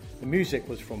 The music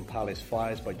was from Palace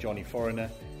Fires by Johnny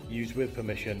Foreigner, used with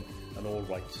permission, and all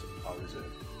rights are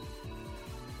reserved.